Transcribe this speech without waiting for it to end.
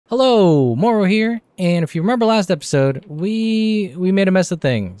Hello, Moro here, and if you remember last episode, we made a mess of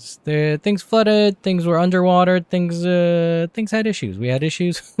things. Things flooded, things were underwater, things had issues. We had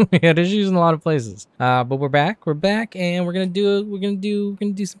issues. We had issues in a lot of places. But we're back, and we're gonna do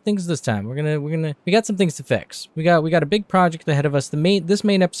some things this time. We got some things to fix. We got a big project ahead of us. This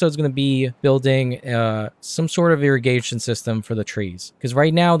main episode is gonna be building some sort of irrigation system for the trees. Because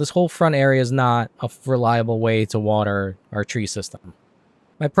right now, this whole front area is not a reliable way to water our tree system.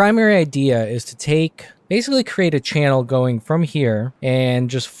 My primary idea is to basically create a channel going from here and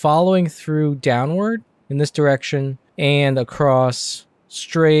just following through downward in this direction and across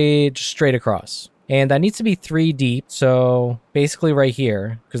straight across. And that needs to be 3 deep, so basically right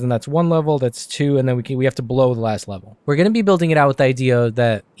here, because then that's 1 level, that's 2, and then we have to blow the last level. We're going to be building it out with the idea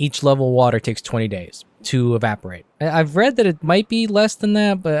that each level of water takes 20 days to evaporate. I've read that it might be less than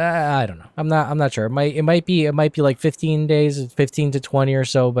that, but I don't know. I'm not sure. It might be like 15 days, 15 to 20 or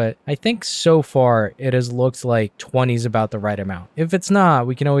so, but I think so far it has looked like 20 is about the right amount. If it's not,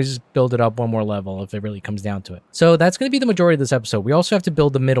 we can always build it up 1 more level if it really comes down to it. So that's going to be the majority of this episode. We also have to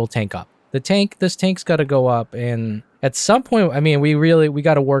build the middle tank up. This tank's got to go up, and at some point, I mean, we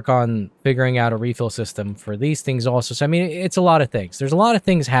got to work on figuring out a refill system for these things also. So, I mean, it's a lot of things. There's a lot of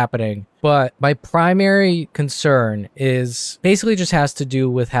things happening, but my primary concern is basically just has to do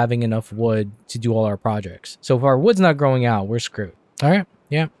with having enough wood to do all our projects. So if our wood's not growing out, we're screwed. All right,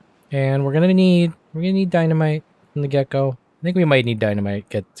 yeah, and we're gonna need dynamite from the get-go. I think we might need dynamite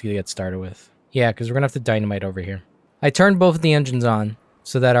to get started with. Yeah, because we're gonna have to dynamite over here. I turned both of the engines on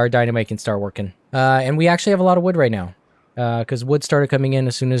so that our dynamite can start working. And we actually have a lot of wood right now. Because wood started coming in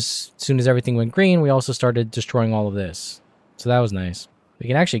as soon as everything went green. We also started destroying all of this. So that was nice. We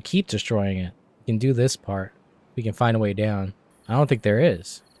can actually keep destroying it. We can do this part. We can find a way down. I don't think there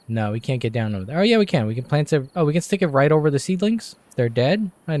is. No, we can't get down over there. Oh yeah, we can. We can plant it. Oh, we can stick it right over the seedlings? If they're dead?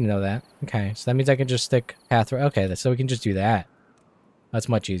 I didn't know that. Okay, so that means I can just stick path. Okay, so we can just do that. That's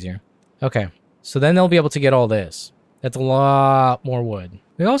much easier. Okay, so then they'll be able to get all this. That's a lot more wood.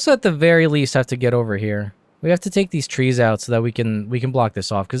 We also at the very least have to get over here. We have to take these trees out so that we can block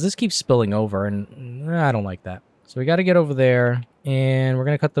this off, because this keeps spilling over and I don't like that. So we got to get over there, and we're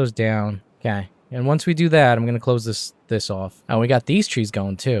going to cut those down. Okay. And once we do that, I'm going to close this off. Oh, we got these trees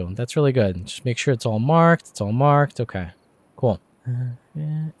going too. That's really good. Just make sure it's all marked. It's all marked. Okay. Cool.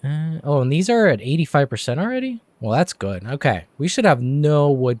 Oh, and these are at 85% already? Well, that's good. Okay. We should have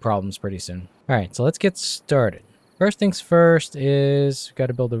no wood problems pretty soon. All right. So let's get started. First things first is we got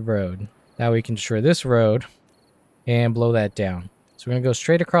to build a road. Now we can destroy this road and blow that down. So we're going to go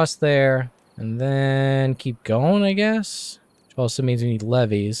straight across there and then keep going, I guess. Which also means we need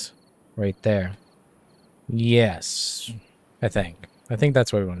levees right there. Yes, I think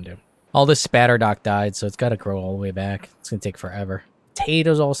that's what we want to do. All this spatter dock died, so it's got to grow all the way back. It's going to take forever.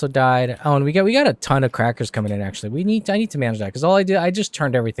 Potatoes also died. Oh, and we got a ton of crackers coming in, actually. I need to manage that, because I just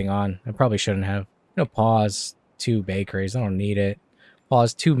turned everything on. I probably shouldn't have. Pause 2 bakeries. I don't need it.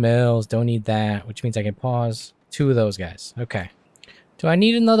 Pause 2 mills. Don't need that, which means I can pause 2 of those guys. Okay. Do I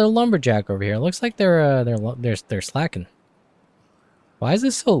need another lumberjack over here? It looks like they're slacking. Why is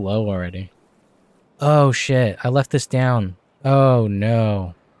this so low already? Oh shit! I left this down. Oh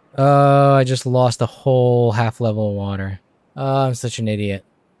no. Oh, I just lost a whole half level of water. Oh, I'm such an idiot.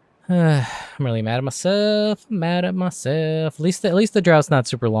 I'm really mad at myself. At least the drought's not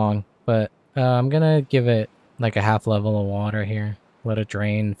super long, but I'm gonna give it like a half level of water here. Let it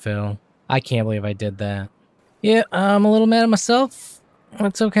drain, fill. I can't believe I did that. Yeah, I'm a little mad at myself.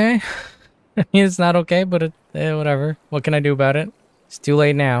 It's okay. I mean, it's not okay, but whatever. What can I do about it? It's too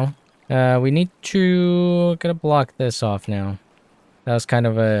late now. We need to... Gotta block this off now. That was kind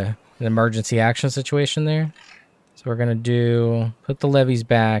of an emergency action situation there. So we're gonna put the levees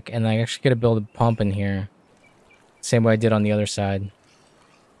back, and I actually gotta build a pump in here. Same way I did on the other side.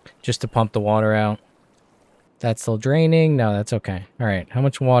 Just to pump the water out. That's still draining. No, that's okay. All right, how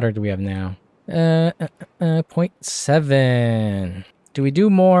much water do we have now? 0.7. Do we do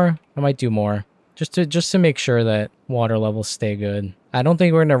more? I might do more. Just to make sure that water levels stay good. I don't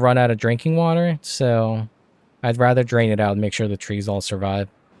think we're gonna run out of drinking water, so I'd rather drain it out and make sure the trees all survive.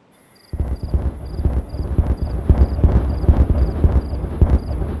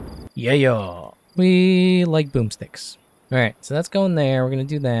 Yeah. We like boomsticks. All right, so that's going there. We're gonna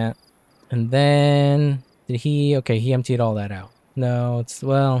do that. And then he emptied all that out. No,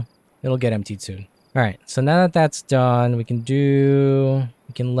 it'll get emptied soon. All right, so now that that's done, we can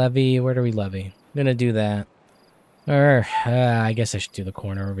levy. Where do we levy? I'm gonna do that. Or I guess I should do the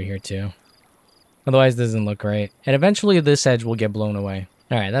corner over here too. Otherwise, it doesn't look right. And eventually, this edge will get blown away.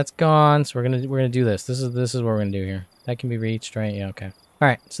 All right, that's gone. So we're gonna do this. This is what we're gonna do here. That can be reached, right? Yeah, okay. All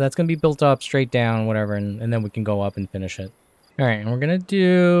right, so that's going to be built up straight down, whatever, and then we can go up and finish it. All right, and we're going to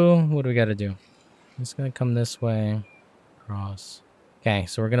do... What do we got to do? It's going to come this way. Cross. Okay,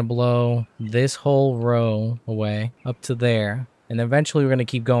 so we're going to blow this whole row away up to there. And eventually we're going to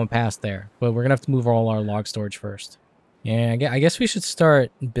keep going past there. But we're going to have to move all our log storage first. Yeah, I guess we should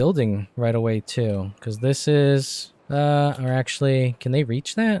start building right away too. Because this is... or actually, can they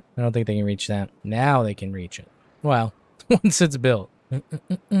reach that? I don't think they can reach that. Now they can reach it. Well, once it's built.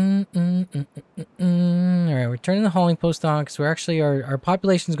 Alright, we're turning the hauling post on because we're actually... Our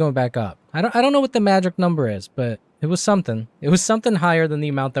population's going back up. I don't know what the magic number is, but... It was something. It was something higher than the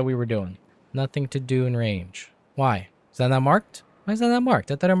amount that we were doing. Nothing to do in range. Why? Is that not marked? Why is that not marked?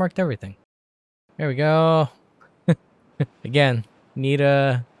 I thought I marked everything. There we go. Again, need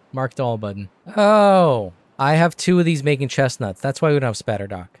a marked all button. Oh, I have 2 of these making chestnuts. That's why we don't have spatter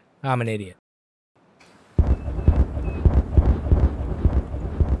dock. I'm an idiot.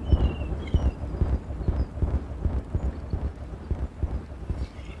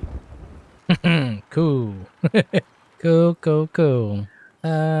 Cool. Cool.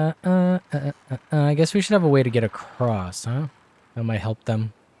 I guess we should have a way to get across, huh? That might help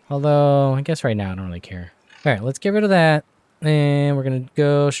them. Although, I guess right now I don't really care. All right, let's get rid of that. And we're going to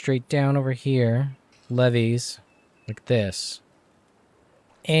go straight down over here. Levees. Like this.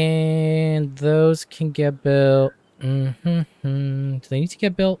 And those can get built. Do they need to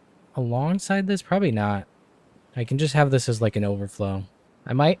get built alongside this? Probably not. I can just have this as like an overflow.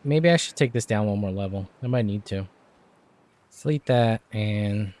 Maybe I should take this down one more level. I might need to. Delete that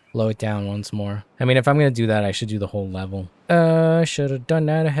and blow it down once more. I mean, if I'm going to do that, I should do the whole level. Should have done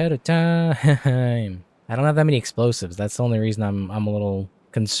that ahead of time. I don't have that many explosives. That's the only reason I'm a little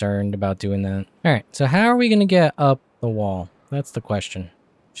concerned about doing that. All right, so how are we going to get up the wall? That's the question.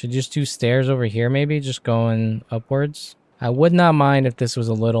 Should just do stairs over here maybe, just going upwards? I would not mind if this was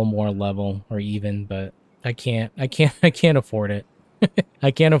a little more level or even, but I can't afford it. I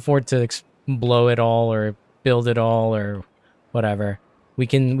can't afford to blow it all or build it all or whatever. We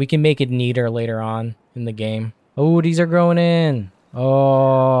can make it neater later on in the game. Oh, these are growing in.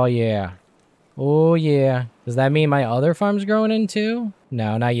 Oh, yeah. Oh, yeah. Does that mean my other farm's growing in too?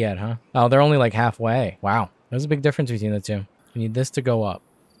 No, not yet, huh? Oh, they're only like halfway. Wow. There's a big difference between the two. We need this to go up.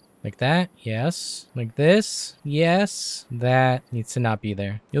 Like that? Yes. Like this? Yes. That needs to not be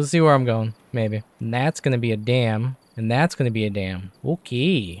there. You'll see where I'm going. Maybe. And that's going to be a dam. And that's going to be a dam.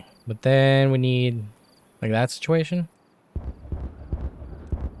 Okay. But then we need... Like that situation?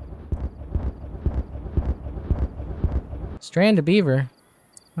 Stranded beaver?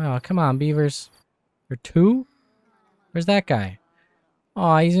 Oh, come on, beavers. There are 2? Where's that guy?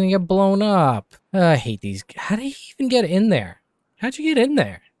 Oh, he's going to get blown up. I hate these. How did he even get in there? How'd you get in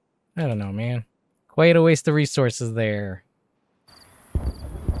there? I don't know, man. Quite a waste of resources there.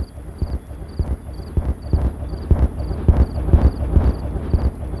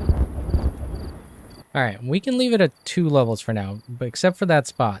 Alright, we can leave it at 2 levels for now, but except for that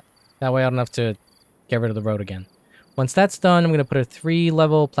spot. That way I don't have to get rid of the road again. Once that's done, I'm going to put a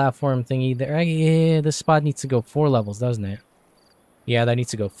 3-level platform thingy there. Yeah, this spot needs to go 4 levels, doesn't it? Yeah, that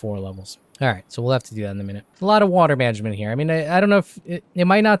needs to go 4 levels. Alright, so we'll have to do that in a minute. A lot of water management here. I mean, I don't know if... It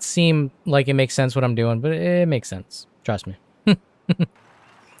might not seem like it makes sense what I'm doing, but it makes sense. Trust me.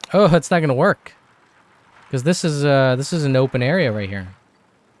 Oh, it's not going to work. Because this is an open area right here.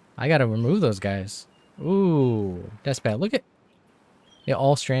 I got to remove those guys. Ooh, that's bad. Look at... They're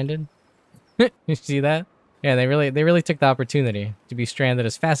all stranded. You see that? Yeah, they really took the opportunity to be stranded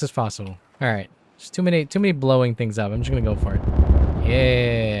as fast as possible. Alright. There's too many blowing things up. I'm just going to go for it.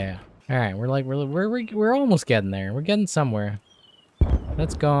 Yeah. Alright, we're almost getting there. We're getting somewhere.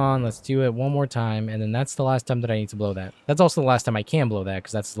 That's gone. Let's do it one more time. And then that's the last time that I need to blow that. That's also the last time I can blow that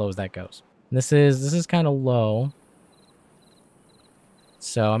because that's as low as that goes. This is kind of low.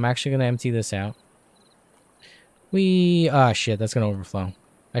 So I'm actually going to empty this out. Ah, shit, that's going to overflow.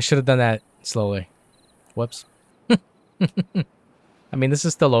 I should have done that slowly. Whoops. I mean, this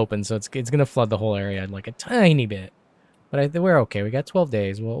is still open, so it's going to flood the whole area like a tiny bit. But we're okay. We got 12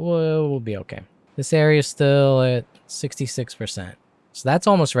 days. We'll be okay. This area is still at 66%. So that's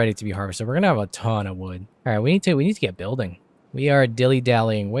almost ready to be harvested. We're going to have a ton of wood. All right, we need to get building. We are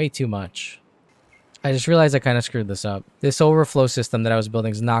dilly-dallying way too much. I just realized I kind of screwed this up. This overflow system that I was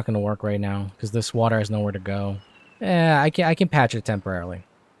building is not going to work right now because this water has nowhere to go. I can patch it temporarily.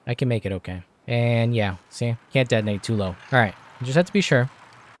 I can make it okay. And yeah, see? Can't detonate too low. All right, you just have to be sure.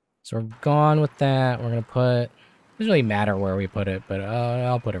 So we're gone with that. We're going to put... It doesn't really matter where we put it, but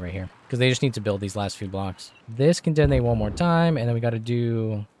I'll put it right here. Because they just need to build these last few blocks. This can detonate one more time, and then we got to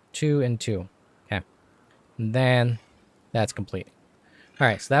do 2 and 2. Okay. And then that's complete. All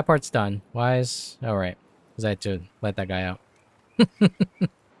right, so that part's done. Why is... All right, because I had to let that guy out.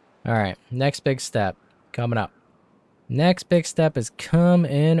 All right, next big step coming up. Next big step is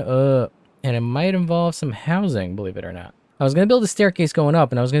coming up. And it might involve some housing, believe it or not. I was going to build a staircase going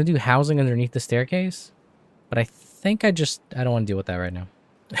up, and I was going to do housing underneath the staircase. But I think I don't want to deal with that right now.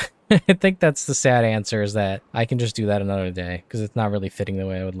 I think that's the sad answer, is that I can just do that another day, because it's not really fitting the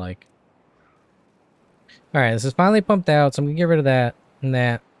way I would like. All right, this is finally pumped out, so I'm going to get rid of that and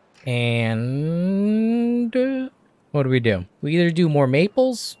that. And what do? We either do more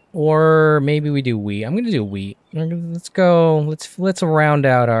maples, or maybe we do wheat. I'm going to do wheat. Let's go. Let's round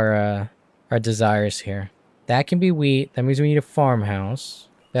out our desires here. That can be wheat. That means we need a farmhouse.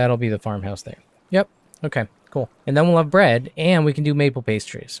 That'll be the farmhouse there. Yep. Okay, cool. And then we'll have bread, and we can do maple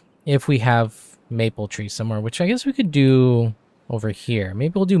pastries. If we have maple trees somewhere, which I guess we could do over here.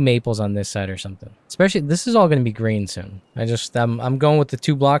 Maybe we'll do maples on this side or something. Especially, this is all going to be green soon. I'm going with the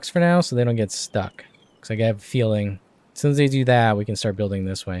 2 blocks for now, so they don't get stuck. Because I have a feeling, as soon as they do that, we can start building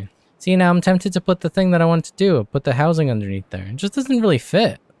this way. See, now I'm tempted to put the thing that I want to do. Put the housing underneath there. It just doesn't really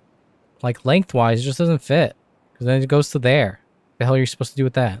fit. Like, lengthwise, it just doesn't fit. Because then it goes to there. What the hell are you supposed to do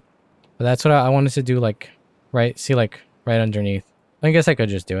with that? But that's what I wanted to do, like, right? See, like, right underneath. I guess I could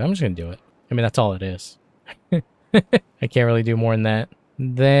just do it. I'm just going to do it. I mean, that's all it is. I can't really do more than that.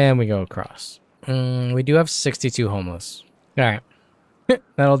 Then we go across. We do have 62 homeless. All right.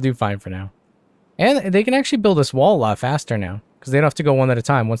 That'll do fine for now. And they can actually build this wall a lot faster now, because they don't have to go one at a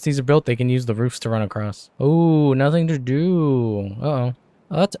time. Once these are built, they can use the roofs to run across. Oh, nothing to do. Uh-oh.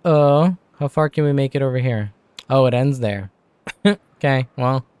 Uh-oh. How far can we make it over here? Oh, it ends there. Okay,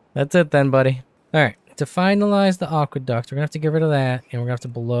 well, that's it then, buddy. All right. To finalize the aqueduct, we're going to have to get rid of that, and we're going to have to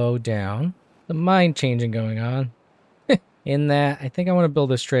blow down. The mind changing going on. In that, I think I want to build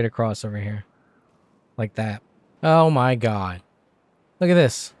this straight across over here. Like that. Oh my god. Look at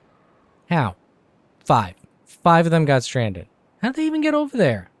this. How? 5. 5 of them got stranded. How'd they even get over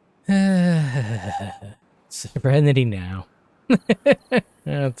there? Serenity now.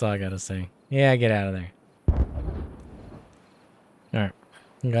 That's all I gotta say. Yeah, get out of there. Alright.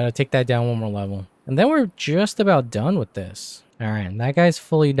 Gotta take that down one more level. And then we're just about done with this. Alright, that guy's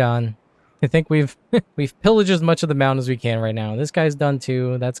fully done. I think we've pillaged as much of the mountain as we can right now. This guy's done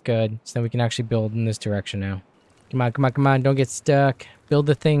too. That's good. So then we can actually build in this direction now. Come on, come on, come on. Don't get stuck. Build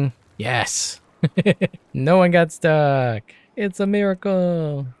the thing. Yes. No one got stuck. It's a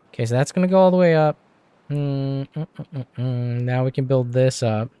miracle. Okay, so that's going to go all the way up. Now we can build this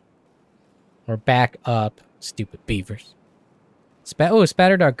up. Or back up. Stupid beavers.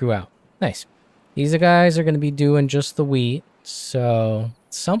 Spatterdog grew out. Nice. These guys are going to be doing just the wheat. So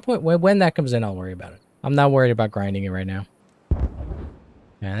at some point, when that comes in, I'll worry about it. I'm not worried about grinding it right now.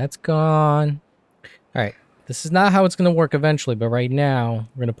 Yeah, that's gone. All right. This is not how it's going to work eventually, but right now,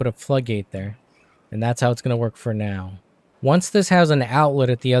 we're going to put a floodgate there. And that's how it's going to work for now. Once this has an outlet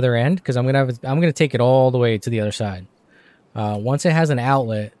at the other end, because I'm going to take it all the way to the other side. Once it has an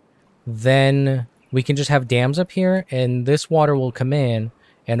outlet, then we can just have dams up here, and this water will come in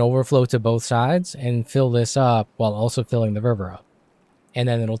and overflow to both sides and fill this up while also filling the river up. And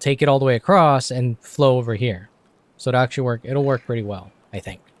then it'll take it all the way across and flow over here. So it'll actually work. It'll work pretty well, I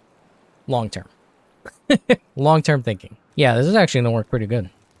think. Long term. Long-term thinking. Yeah, this is actually going to work pretty good.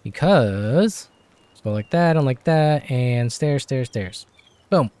 Because let's go like that and stairs, stairs, stairs.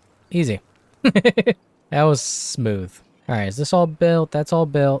 Boom. Easy. That was smooth. All right, is this all built? That's all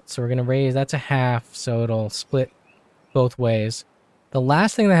built. So we're going to raise, that's a half, so it'll split both ways. The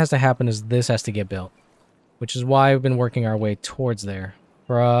last thing that has to happen is this has to get built, which is why we've been working our way towards there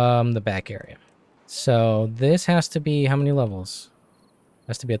from the back area. So this has to be, how many levels? It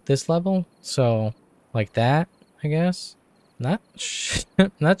has to be at this level. So like that, I guess. Not sure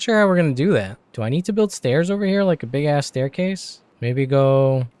how we're going to do that. Do I need to build stairs over here, like a big ass staircase? Maybe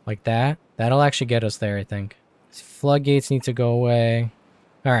go like that. That'll actually get us there, I think. These floodgates need to go away.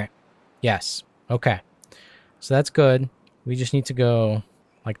 All right. Yes. Okay. So that's good. We just need to go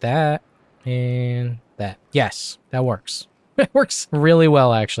like that and that. Yes, that works. It works really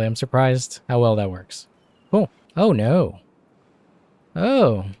well, actually. I'm surprised how well that works. Cool. Oh, no.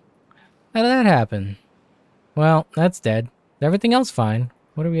 Oh. How did that happen? Well, that's dead. Everything else fine.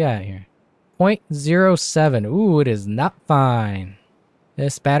 What are we at here? 0.07. Ooh, it is not fine.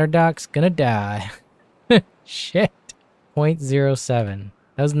 This Spatterdog's gonna die. Shit. 0.07.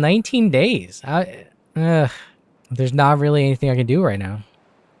 That was 19 days. There's not really anything I can do right now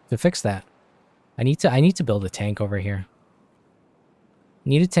to fix that. I need to build a tank over here.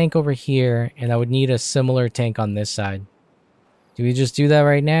 Need a tank over here, and I would need a similar tank on this side. Do we just do that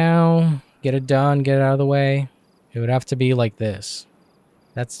right now? Get it done, get it out of the way? It would have to be like this.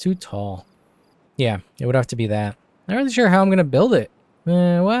 That's too tall. Yeah, it would have to be that. Not really sure how I'm going to build it.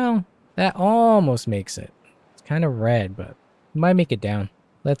 Well, that almost makes it. It's kind of red, but might make it down.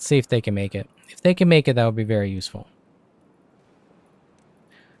 Let's see if they can make it. If they can make it, that would be very useful.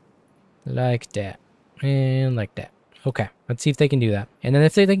 Like that. And like that. Okay, let's see if they can do that. And then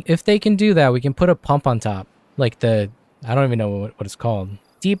if they can do that, we can put a pump on top. Like the, I don't even know what it's called.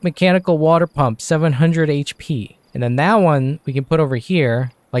 Deep mechanical water pump, 700 HP. And then that one we can put over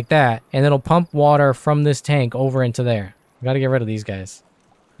here, like that. And it'll pump water from this tank over into there. We gotta get rid of these guys.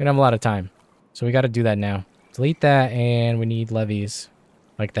 We don't have a lot of time. So we gotta do that now. Delete that, and we need levees.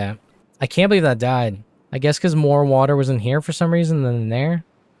 Like that. I can't believe that died. I guess because more water was in here for some reason than in there.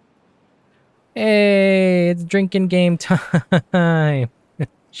 Hey, it's drinking game time.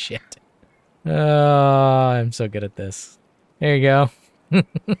 Shit. Oh, I'm so good at this. There you go.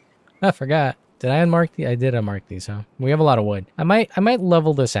 I forgot. Did I unmark these? I did unmark these, huh? We have a lot of wood. I might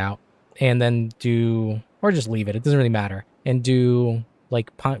level this out and then do, or just leave it. It doesn't really matter. And do like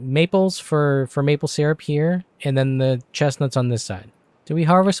maples for maple syrup here, and then the chestnuts on this side. Do we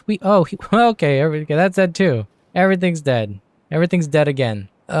harvest wheat? Oh, okay. Okay, that's dead too. Everything's dead. Everything's dead again.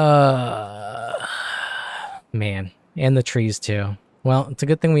 Man, and the trees too. Well, it's a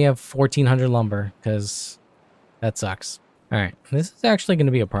good thing we have 1,400 lumber, because that sucks. All right, this is actually going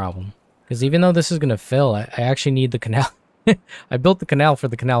to be a problem, because even though this is going to fill, I actually need the canal. I built the canal for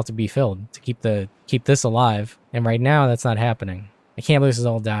the canal to be filled, to keep this alive, and right now that's not happening. I can't believe this is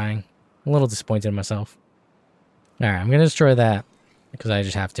all dying. I'm a little disappointed in myself. All right, I'm going to destroy that, because I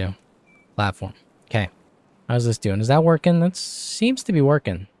just have to. Platform. Okay. How's this doing? Is that working? That seems to be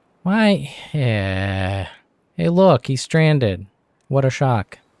working. Why? Yeah. Hey, look, he's stranded. What a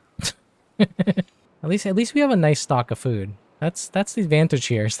shock. At least we have a nice stock of food. That's the advantage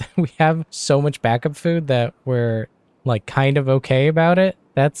here, is that we have so much backup food that we're like kind of okay about it.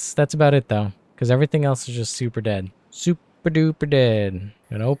 That's about it though, because everything else is just super dead. Super duper dead.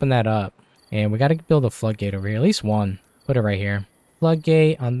 Gonna open that up, and we got to build a floodgate over here. At least one. Put it right here.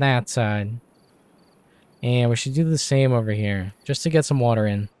 Floodgate on that side. And we should do the same over here, just to get some water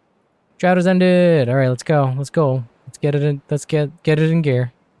in. Drought has ended. All right, let's go. Let's go. Let's get it in. Let's get it in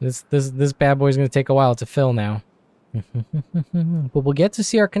gear. This bad boy's gonna take a while to fill now. But we'll get to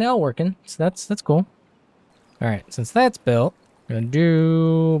see our canal working, so that's cool. All right, since that's built, we're gonna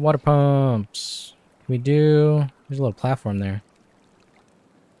do water pumps. Can we do? There's a little platform there.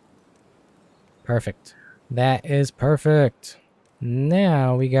 Perfect. That is perfect.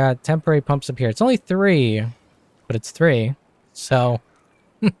 Now we got temporary pumps up here. It's only 3, but it's 3, so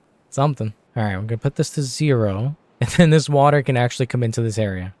something. All right, we're gonna put this to 0, and then this water can actually come into this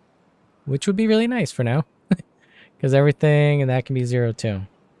area, which would be really nice for now, because everything and that can be 0 too,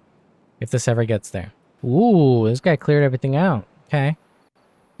 if this ever gets there. Ooh, this guy cleared everything out. Okay,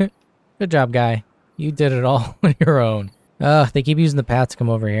 good job, guy. You did it all on your own. They keep using the path to come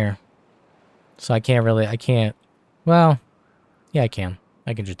over here, so I can't. Well. Yeah, I can.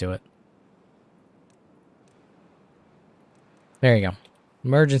 I can just do it. There you go.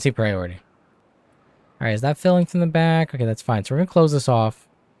 Emergency priority. All right, is that filling from the back? Okay, that's fine. So we're going to close this off.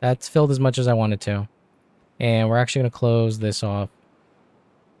 That's filled as much as I wanted to. And we're actually going to close this off.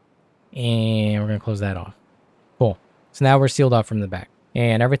 And we're going to close that off. Cool. So now we're sealed off from the back.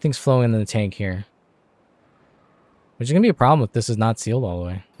 And everything's flowing in the tank here. Which is going to be a problem if this is not sealed all the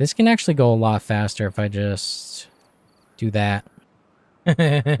way. This can actually go a lot faster if I just do that.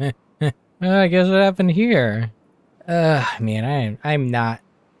 I guess what happened here? Man, I'm not.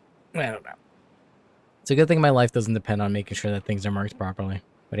 I don't know. It's a good thing my life doesn't depend on making sure that things are marked properly.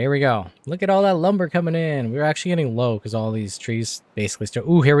 But here we go. Look at all that lumber coming in. We're actually getting low because all these trees basically start.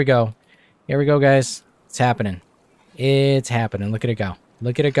 Ooh, here we go. Here we go, guys. It's happening. It's happening. Look at it go.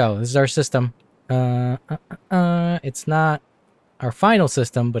 Look at it go. This is our system. It's not our final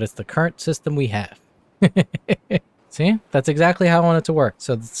system, but it's the current system we have. See? That's exactly how I want it to work.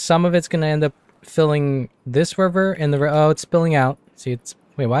 So some of it's going to end up filling this river and oh, it's spilling out. See, it's...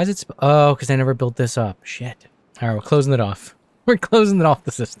 Wait, why is it... Oh, because I never built this up. Shit. All right, we're closing it off. We're closing it off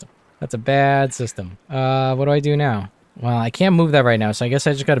the system. That's a bad system. What do I do now? Well, I can't move that right now, so I guess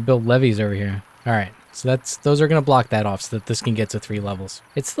I just got to build levees over here. All right, so those are going to block that off so that this can get to 3 levels.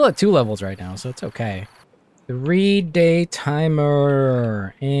 It's still at 2 levels right now, so it's okay. 3-day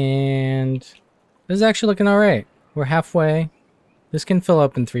timer. And this is actually looking all right. We're halfway. This can fill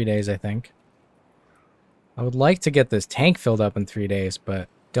up in 3 days, I think. I would like to get this tank filled up in 3 days, but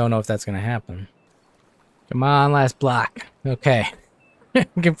don't know if that's going to happen. Come on, last block. Okay.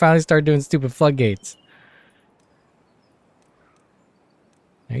 We can finally start doing stupid floodgates.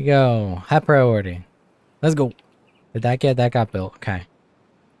 There you go. High priority. Let's go. Did that got built? Okay.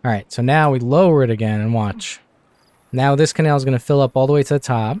 All right, so now we lower it again and watch. Now this canal is going to fill up all the way to the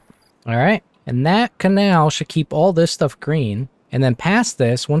top. All right, and that canal should keep all this stuff green. And then past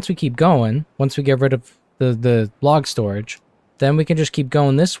this, once we keep going, once we get rid of the log storage, then we can just keep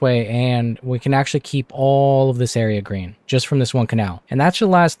going this way and we can actually keep all of this area green just from this one canal. And that should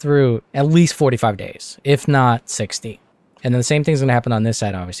last through at least 45 days, if not 60. And then the same thing's going to happen on this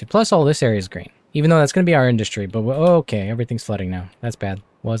side, obviously. Plus all this area is green, even though that's going to be our industry. But okay, everything's flooding now. That's bad.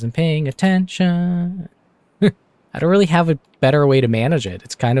 Wasn't paying attention. I don't really have a better way to manage it.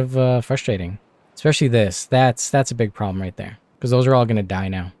 It's kind of frustrating, especially this. That's a big problem right there. Because those are all going to die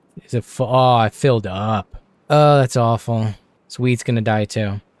now. Is it full? Oh, I filled up. Oh, that's awful. This wheat's going to die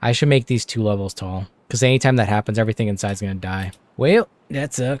too. I should make these 2 levels tall. Because anytime that happens, everything inside's going to die. Well,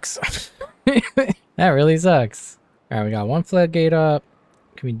 that sucks. That really sucks. Alright, we got 1 floodgate up.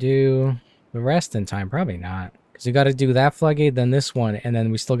 Can we do the rest in time? Probably not. Because we got to do that floodgate, then this one, and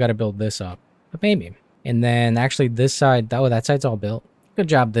then we still got to build this up. But maybe. And then actually this side, oh, that side's all built. Good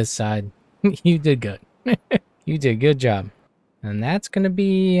job this side. You did good. You did good job. And that's going to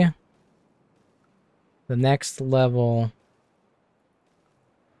be the next level.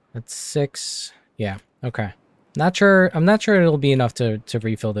 That's 6. Yeah, okay. I'm not sure it'll be enough to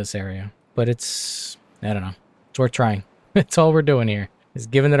refill this area. But it's, I don't know. It's worth trying. It's all we're doing here. Is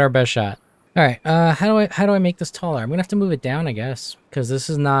giving it our best shot. All right, how do I make this taller? I'm going to have to move it down, I guess. Because this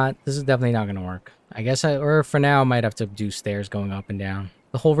is definitely not going to work. I guess or for now, I might have to do stairs going up and down.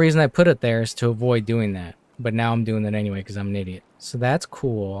 The whole reason I put it there is to avoid doing that. But now I'm doing it anyway because I'm an idiot. So that's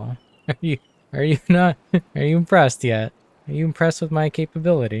cool. Are you impressed yet? Are you impressed with my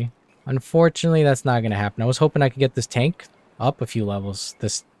capability? Unfortunately, that's not going to happen. I was hoping I could get this tank up a few levels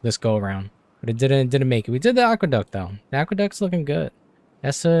this go around. But it didn't make it. We did the aqueduct though. The aqueduct's looking good.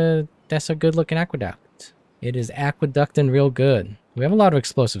 That's a good looking aqueduct. It is aqueducting real good. We have a lot of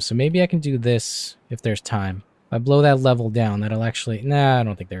explosives, so maybe I can do this if there's time. If I blow that level down, that'll actually... Nah, I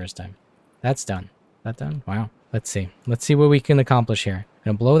don't think there is time. That's done. That done? Wow. Let's see. Let's see what we can accomplish here. I'm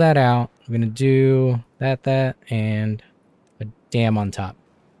going to blow that out. I'm going to do that, and a dam on top.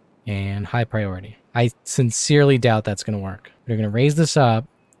 And high priority. I sincerely doubt that's going to work. We're going to raise this up,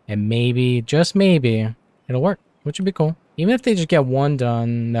 and maybe, just maybe, it'll work, which would be cool. Even if they just get 1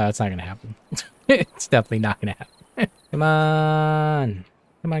 done, no, it's not going to happen. It's definitely not going to happen. Come on.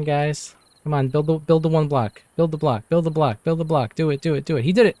 Come on, guys. Come on, build the 1 block. Build the block. Build the block. Build the block. Do it.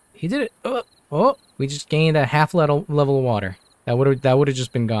 He did it. He did it. Oh, we just gained a half level of water. That would have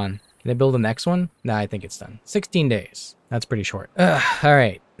just been gone. Can I build the next one? Nah, I think it's done. 16 days. That's pretty short. All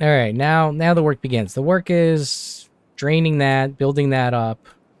right. Now the work begins. The work is draining that, building that up,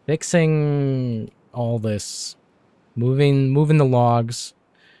 fixing all this, moving the logs.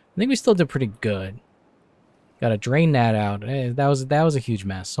 I think we still did pretty good. Got to drain that out. That was a huge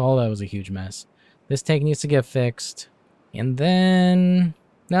mess. All that was a huge mess. This tank needs to get fixed, and then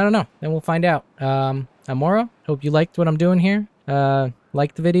I don't know. Then we'll find out. I'm Moro. Hope you liked what I'm doing here.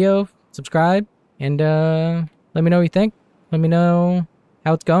 Like the video, subscribe, and let me know what you think. Let me know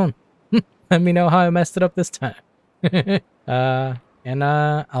how it's going. Let me know how I messed it up this time. And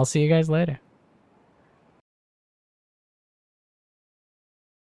I'll see you guys later.